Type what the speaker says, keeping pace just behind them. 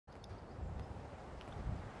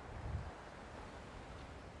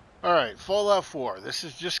Alright, Fallout 4. This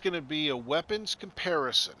is just going to be a weapons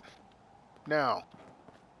comparison. Now,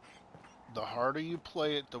 the harder you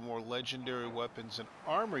play it, the more legendary weapons and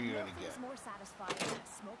armor you're going to get. Nothing's more satisfying than a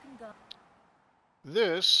smoking gun.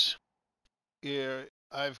 This, here,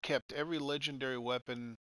 I've kept every legendary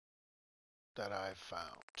weapon that I've found.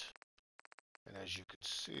 And as you can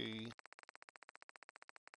see,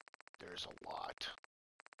 there's a lot.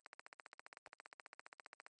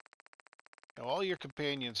 Now, all your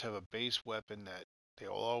companions have a base weapon that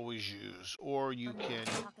they'll always use, or you can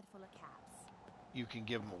Pocket full of caps.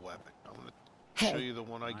 give them a weapon. I'm going to show you the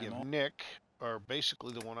one I give Nick, or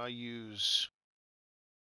basically the one I use.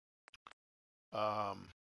 I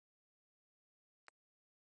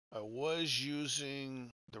was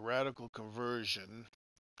using the radical conversion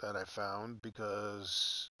that I found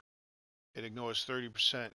because it ignores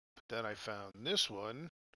 30%, but then I found this one,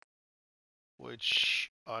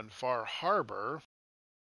 which on Far Harbor,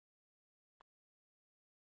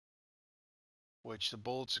 which the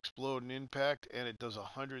bullets explode in impact, and it does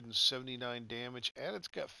 179 damage, and it's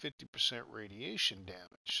got 50% radiation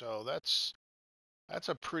damage. So that's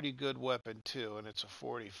a pretty good weapon too, and it's a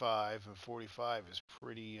 45, and 45 is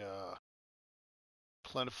pretty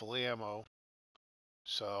plentiful ammo.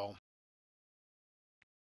 So,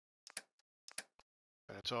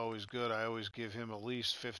 and it's always good. I always give him at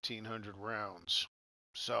least 1,500 rounds.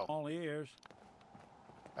 So, All ears.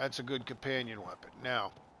 that's a good companion weapon.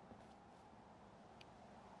 Now,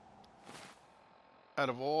 out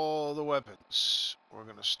of all the weapons, we're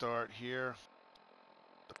going to start here.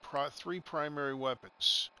 The three primary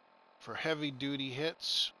weapons for heavy duty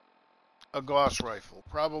hits: a Gauss rifle,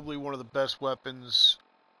 probably one of the best weapons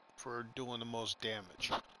for doing the most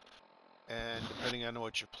damage. And depending on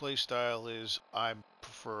what your playstyle is, I've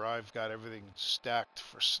got everything stacked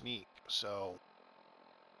for sneak. So,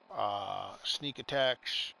 sneak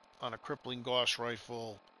attacks on a crippling Gauss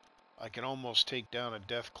rifle, I can almost take down a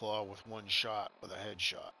Deathclaw with one shot, with a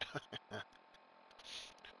headshot.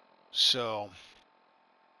 So,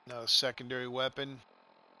 now the secondary weapon,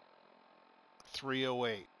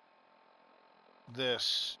 308.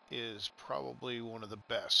 This is probably one of the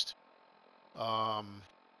best.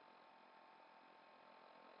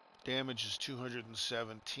 Damage is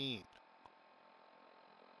 217.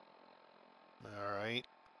 Alright.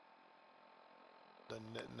 Then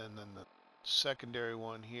the secondary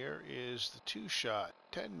one here is the two-shot,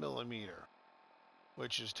 10 millimeter,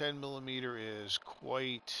 which is 10 millimeter is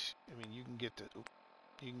quite. I mean, you can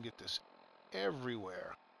get this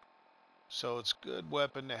everywhere. So it's a good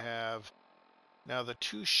weapon to have. Now the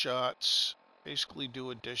two shots basically do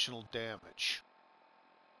additional damage.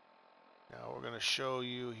 Now we're going to show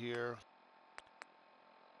you here.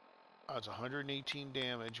 It's 118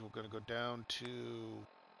 damage. We're going to go down to.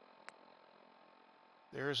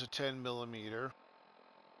 There's a 10 millimeter.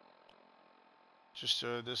 Just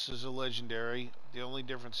this is a legendary. The only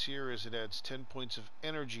difference here is it adds 10 points of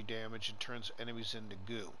energy damage and turns enemies into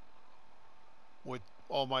goo. With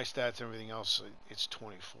all my stats and everything else, it's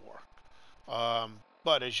 24.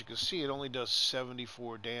 But as you can see, it only does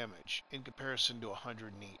 74 damage in comparison to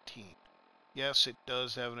 118. Yes, it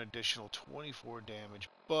does have an additional 24 damage,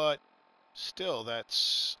 but still,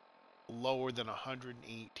 that's lower than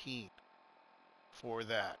 118 for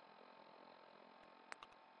that.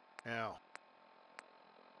 Now,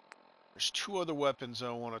 there's two other weapons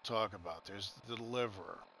I want to talk about. There's the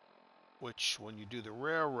Deliverer, which when you do the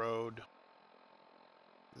railroad,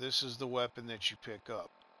 this is the weapon that you pick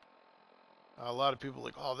up. A lot of people are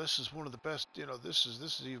like, oh, this is one of the best, this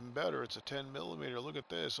is even better. It's a 10 millimeter. Look at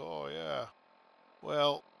this. Oh, yeah.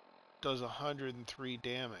 Well, it does 103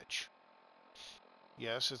 damage.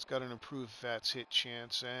 Yes, it's got an improved VATS hit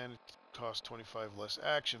chance, and it costs 25 less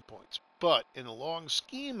action points. But in the long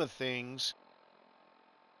scheme of things,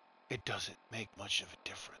 it doesn't make much of a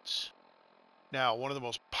difference. Now, one of the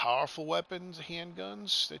most powerful weapons,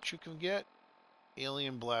 handguns, that you can get,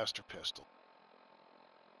 Alien Blaster Pistol.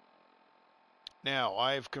 Now,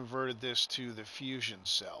 I've converted this to the fusion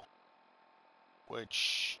cell,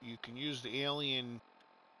 which you can use the alien.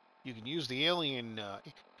 You can use the alien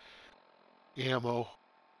ammo,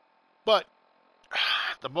 but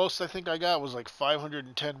the most I think I got was like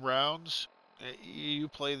 510 rounds. You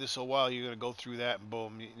play this a while, you're gonna go through that, and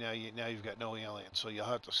boom, now you've got no alien, so you'll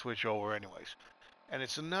have to switch over anyways. And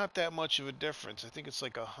it's not that much of a difference. I think it's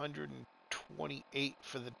like 128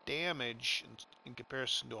 for the damage in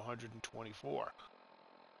comparison to 124.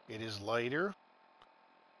 It is lighter.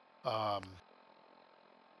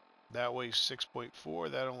 That weighs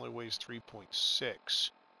 6.4. That only weighs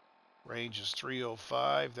 3.6. Range is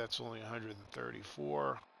 305. That's only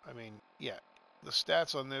 134. I mean, yeah. the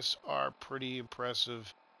stats on this are pretty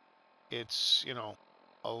impressive. It's, you know,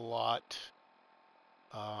 a lot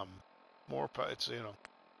more, it's, you know,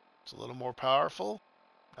 it's a little more powerful.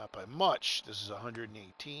 Not by much. This is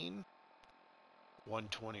 118,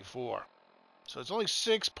 124. So it's only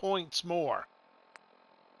 6 points more.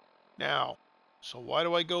 Now, so why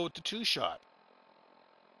do I go with the 2-shot?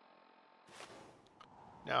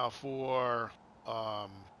 Now for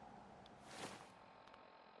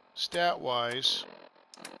stat-wise,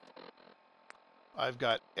 I've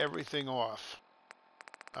got everything off.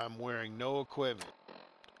 I'm wearing no equipment.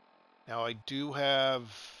 Now I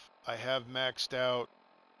have maxed out.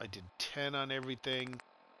 I did 10 on everything.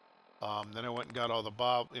 Then I went and got all the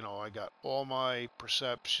I got all my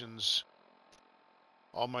perceptions,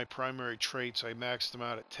 all my primary traits. I maxed them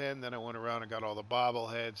out at 10. Then I went around and got all the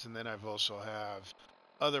bobbleheads, and then I've also have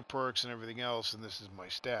other perks and everything else, and this is my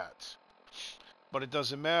stats. But it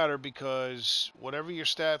doesn't matter because whatever your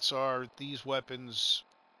stats are, these weapons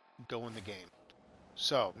go in the game.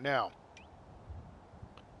 So now,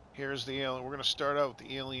 here's the alien. We're going to start out with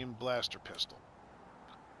the alien blaster pistol.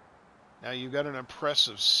 Now you've got an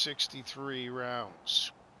impressive 63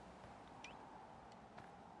 rounds.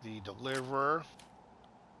 The deliverer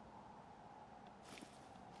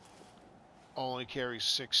only carries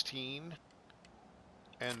 16,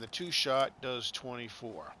 and the 2-shot does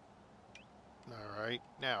 24. Alright,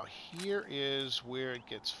 now here is where it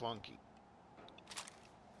gets funky.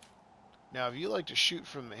 Now if you like to shoot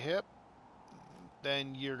from the hip,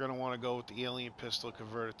 then you're going to want to go with the alien pistol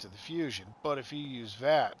converted to the fusion. But if you use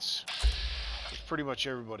VATS, which pretty much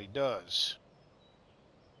everybody does,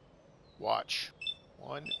 watch.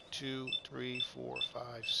 1, 2, 3, 4,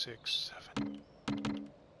 5, 6, 7.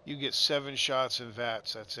 You get 7 shots in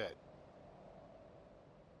VATS, that's it.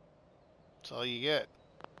 That's all you get.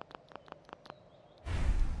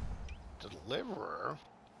 The deliverer.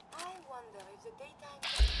 I wonder if the daytime...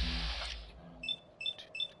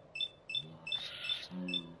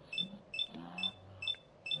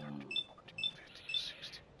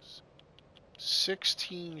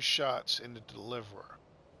 16 shots in the deliverer.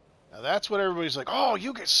 Now that's what everybody's like, oh,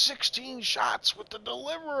 you get 16 shots with the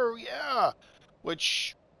deliverer, yeah.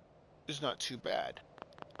 Which is not too bad.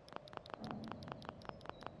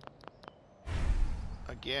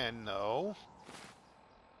 Again, though.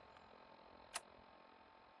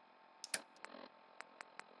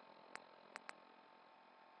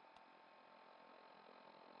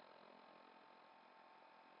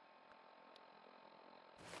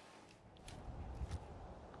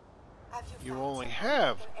 You only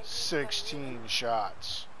have 16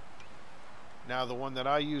 shots. Now the one that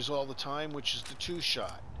I use all the time, which is the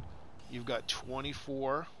 2-shot, you've got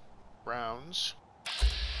 24 rounds.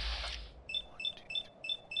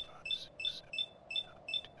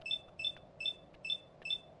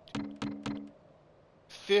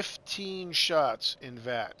 15 shots in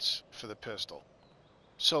VATS for the pistol.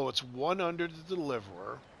 So it's 1 under the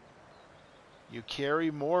deliverer. You carry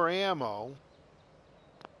more ammo.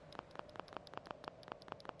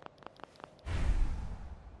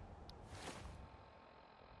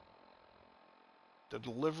 The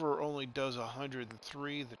deliverer only does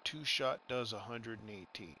 103. The 2-shot does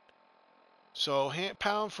 118. So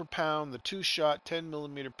pound for pound, the 2-shot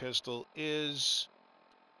 10mm pistol is,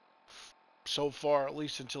 so far, at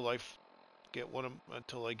least until I get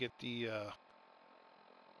the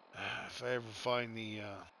if I ever find the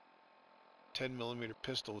 10mm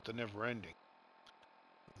pistol with the never ending.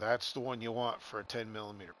 That's the one you want for a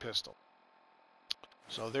 10mm pistol.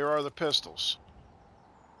 So there are the pistols.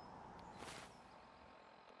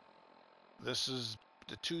 This is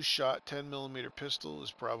the 2-shot 10mm pistol is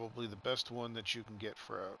probably the best one that you can get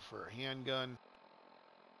for a handgun.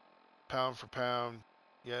 Pound for pound,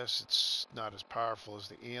 yes, it's not as powerful as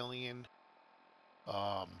the alien,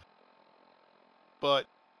 but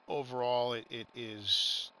overall it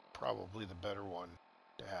is probably the better one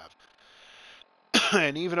to have.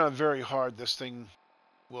 And even on very hard, this thing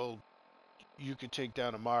you could take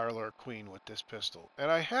down a Mirelurk Queen with this pistol, and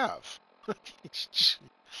I have.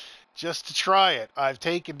 Just to try it, I've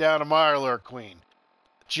taken down a Mirelurk Queen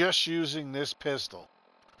just using this pistol.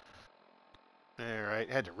 Alright,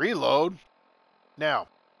 had to reload. Now,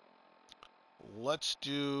 let's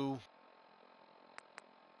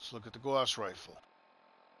look at the Gauss rifle.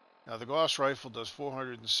 Now, the Gauss rifle does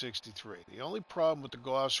 463. The only problem with the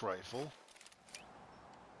Gauss rifle,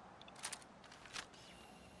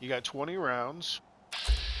 you got 20 rounds.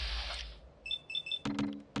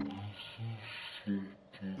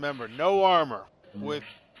 Remember, no armor. With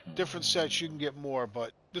different sets, you can get more,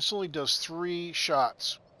 but this only does 3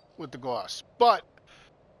 shots with the Gauss. But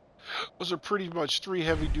Those are pretty much 3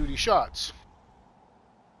 heavy-duty shots.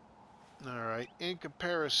 All right, in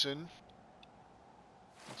comparison,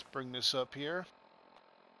 let's bring this up here.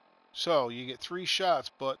 So you get 3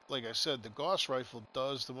 shots, but like I said, the Gauss rifle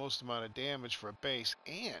does the most amount of damage for a base,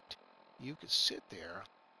 and you could sit there.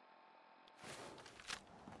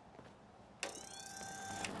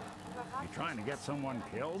 You trying to get someone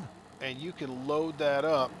killed? And you can load that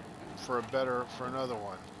up for another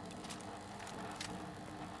one.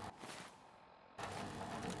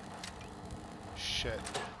 Shit.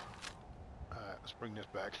 Alright, let's bring this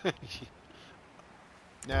back.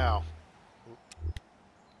 Now,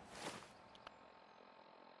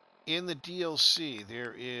 in the DLC,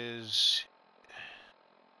 there is...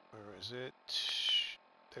 Where is it?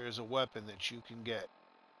 There's a weapon that you can get.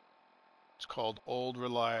 It's called Old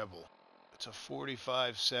Reliable. It's a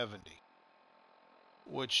 4570,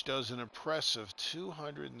 which does an impressive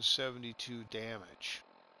 272 damage.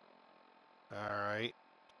 Alright.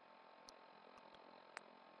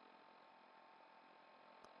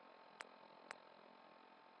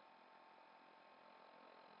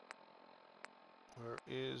 Where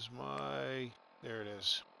is my... There it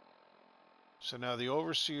is. So now the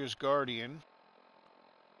Overseer's Guardian,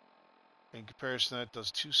 in comparison, that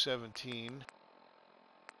does 217.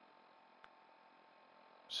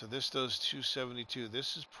 So this does 272.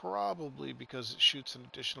 This is probably, because it shoots an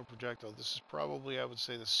additional projectile, this is probably, I would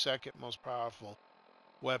say, the second most powerful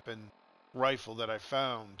rifle that I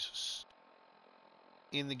found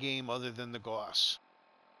in the game other than the Gauss.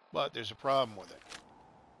 But there's a problem with it.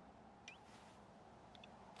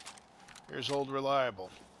 Here's Old Reliable.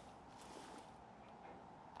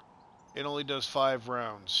 It only does 5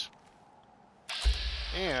 rounds.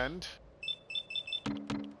 And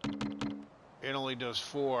it only does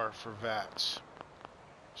 4 for VATS.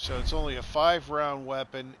 So it's only a 5-round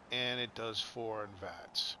weapon, and it does 4 in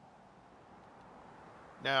VATS.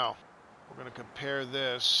 Now, we're going to compare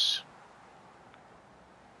this.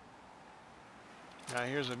 Now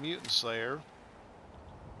here's a Mutant Slayer.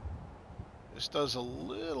 This does a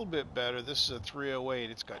little bit better. This is a 308.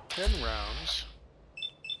 It's got 10 rounds.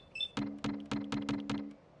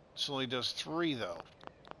 This only does 3, though.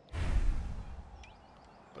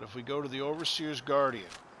 But if we go to the Overseer's Guardian,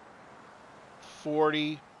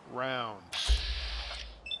 40 rounds.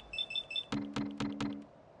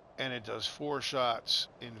 And it does 4 shots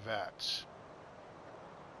in VATS.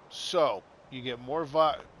 So, you get more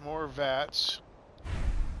VATS.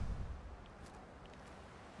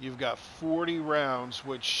 You've got 40 rounds,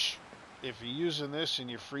 which, if you're using this and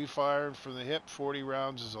you're free firing from the hip, 40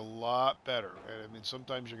 rounds is a lot better. And I mean,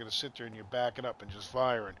 sometimes you're going to sit there and you're backing up and just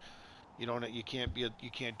firing. You can't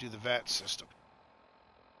do the VAT system.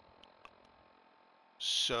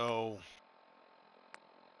 So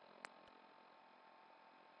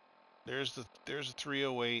there's a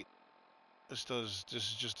 308. This is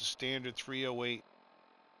just a standard 308.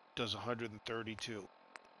 Does 132.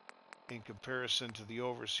 In comparison to the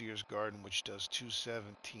Overseer's Garden, which does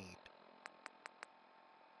 217.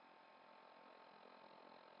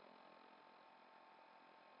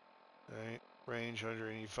 Right, range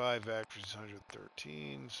 185, accuracy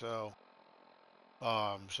 113. So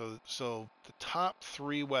the top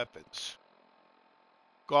 3 weapons: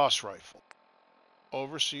 Gauss rifle,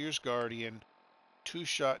 Overseer's Guardian,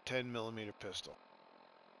 2-shot 10mm pistol.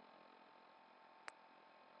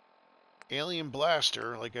 Alien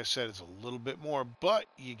Blaster, like I said, is a little bit more, but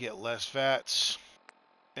you get less VATS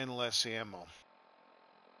and less ammo.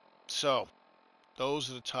 So, those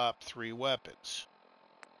are the top 3 weapons.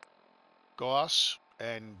 Gauss,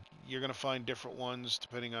 and you're going to find different ones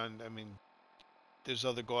depending on, I mean, there's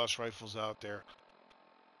other Gauss rifles out there.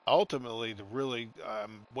 Ultimately,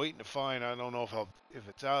 I'm waiting to find, I don't know if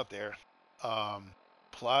it's out there,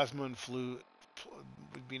 plasma and flu. It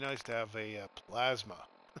would be nice to have a plasma.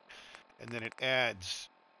 And then it adds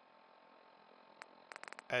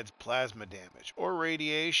plasma damage or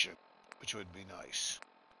radiation, which would be nice.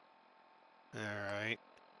 Alright.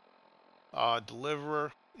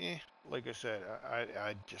 Deliverer, like I said,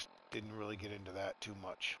 I just didn't really get into that too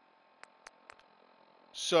much.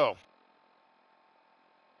 So,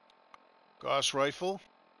 Gauss rifle,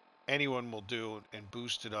 anyone will do and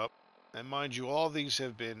boost it up. And mind you, all these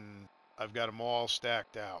I've got them all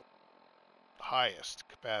stacked out. Highest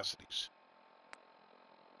capacities.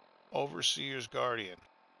 Overseer's Guardian.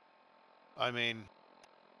 I mean,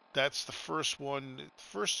 that's the first one. The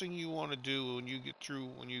first thing you want to do when you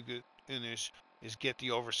get in this is get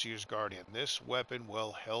the Overseer's Guardian. This weapon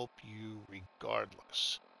will help you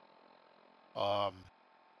regardless.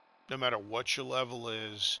 No matter what your level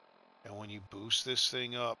is, and when you boost this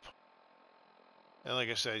thing up, And like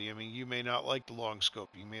I said, I mean, you may not like the long scope,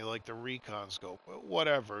 you may like the recon scope, but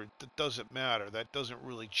whatever, that doesn't matter. That doesn't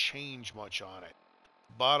really change much on it.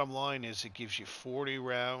 Bottom line is it gives you 40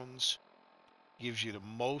 rounds, gives you the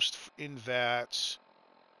most in VATS,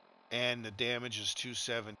 and the damage is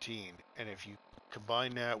 217. And if you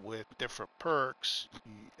combine that with different perks,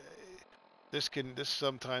 this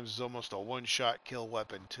sometimes is almost a one-shot kill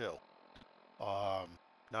weapon too.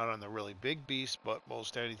 Not on the really big beast, but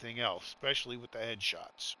most anything else, especially with the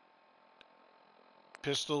headshots.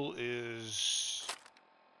 Pistol is,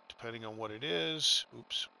 depending on what it is,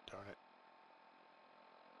 oops, darn it.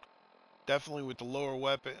 Definitely with the lower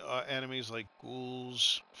weapon enemies like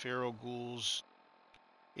ghouls, feral ghouls,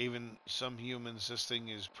 even some humans, this thing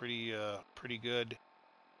is pretty good.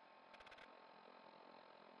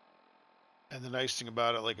 And the nice thing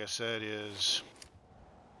about it, like I said, is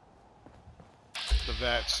the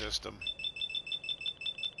VAT system.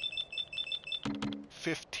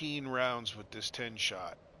 15 rounds with this 10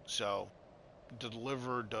 shot. So the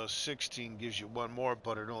deliver does 16, gives you one more,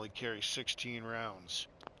 but it only carries 16 rounds.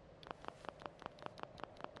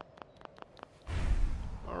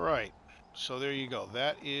 Alright, so there you go.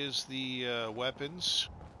 That is the weapons.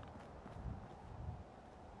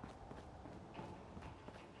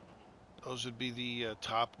 Those would be the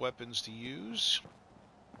top weapons to use.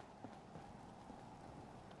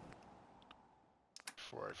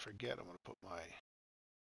 Before I forget, I'm going to put my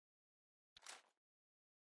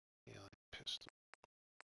alien pistol.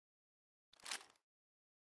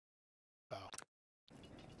 Oh.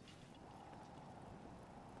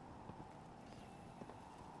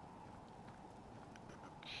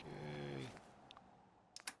 Okay.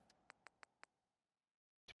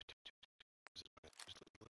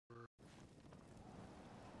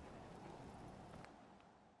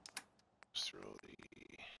 Let's throw the...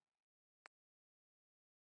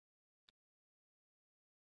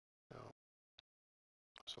 No.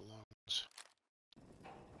 Those are long ones.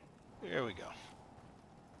 There we go.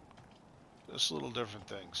 Just little different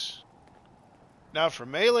things. Now for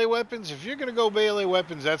melee weapons, if you're going to go melee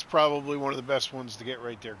weapons, that's probably one of the best ones to get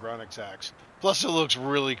right there, Gronix Axe. Plus it looks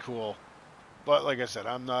really cool. But like I said,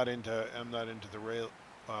 I'm not into the rail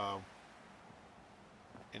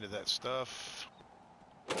into that stuff.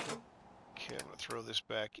 Okay, I'm going to throw this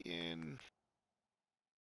back in.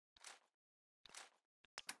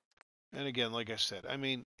 And again, like I said, I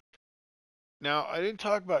mean, now I didn't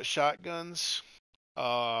talk about shotguns.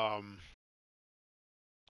 Let's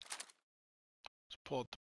pull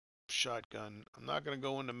up the shotgun. I'm not going to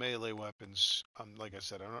go into melee weapons. Like I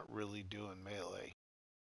said, I'm not really doing melee.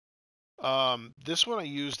 This one I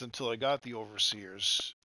used until I got the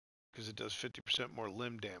Overseers because it does 50% more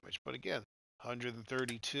limb damage. But again,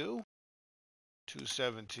 132,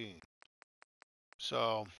 217.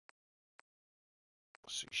 So,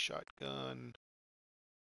 let's see, shotgun.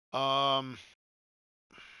 I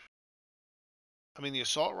mean, the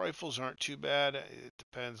assault rifles aren't too bad. It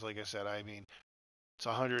depends, like I said, I mean, it's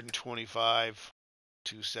 125,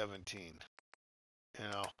 217. You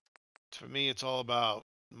know, for me, it's all about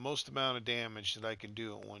the most amount of damage that I can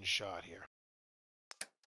do in one shot here.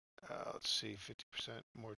 Let's see, 50%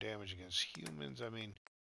 more damage against humans. I mean,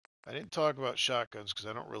 I didn't talk about shotguns because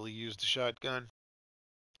I don't really use the shotgun.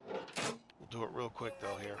 We'll do it real quick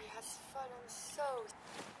though here. Has fallen so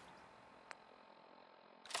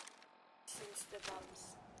since the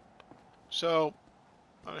bombs. So,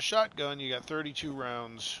 on a shotgun, you got 32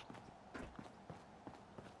 rounds.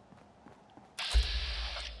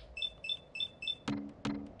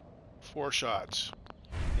 Four shots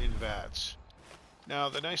in VATS. Now,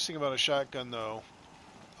 the nice thing about a shotgun, though,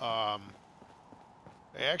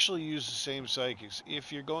 they actually use the same psychics.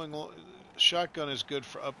 If you're going, shotgun is good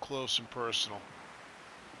for up close and personal.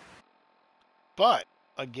 But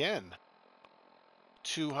again,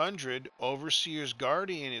 200 Overseer's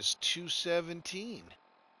Guardian is 217.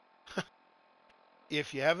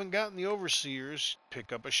 If you haven't gotten the Overseers,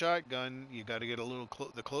 pick up a shotgun. You got to get a little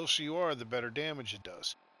the closer you are, the better damage it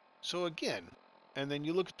does. So again, and then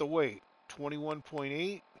you look at the weight,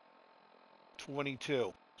 21.8,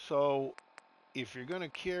 22. So if you're going to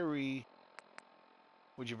carry,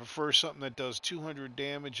 would you prefer something that does 200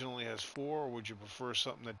 damage and only has 4, or would you prefer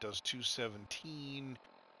something that does 217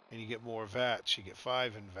 and you get more VATS? You get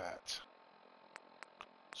 5 in VATS.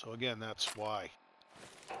 So again, that's why.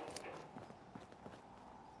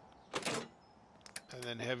 And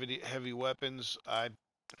then heavy weapons, I've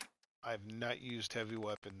not used heavy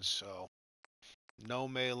weapons, so no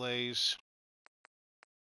melees.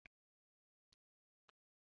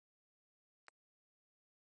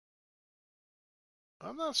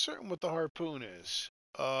 I'm not certain what the harpoon is.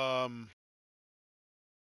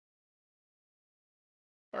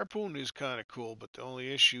 Harpoon is kind of cool, but the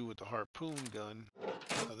only issue with the harpoon gun,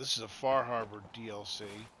 this is a Far Harbor DLC.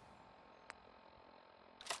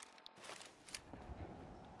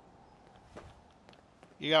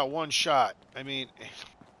 You got one shot. I mean,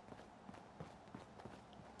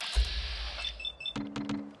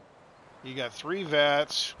 you got 3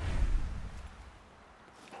 VATs.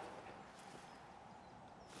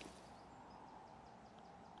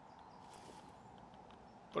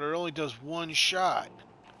 But it only does 1 shot.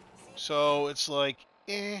 So it's like,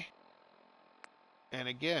 eh. And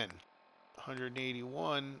again,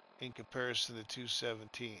 181 in comparison to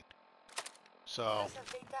 217. So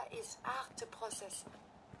Data is hard to process.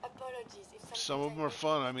 Apologies if some of them are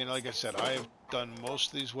fun. I mean, like I said, I have done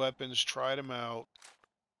most of these weapons, tried them out,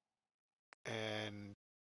 and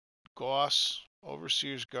Goss,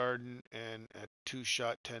 Overseer's Garden, and a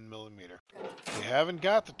 2-shot 10mm. If you haven't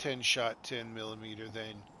got the 10-shot 10mm,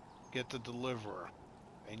 then get the Deliverer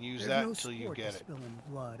and use that until you get it.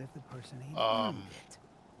 Blood if the person ain't earned it.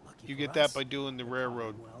 You get that by doing the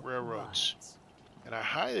railroads. And I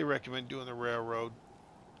highly recommend doing the railroad.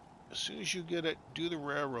 As soon as you get it, do the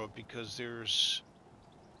railroad, because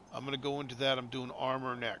I'm going to go into that. I'm doing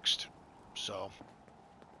armor next. So,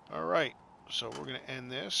 alright. So we're going to end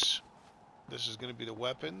this. This is going to be the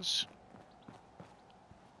weapons.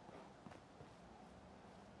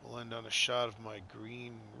 We'll end on a shot of my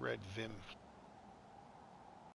green-red Vim.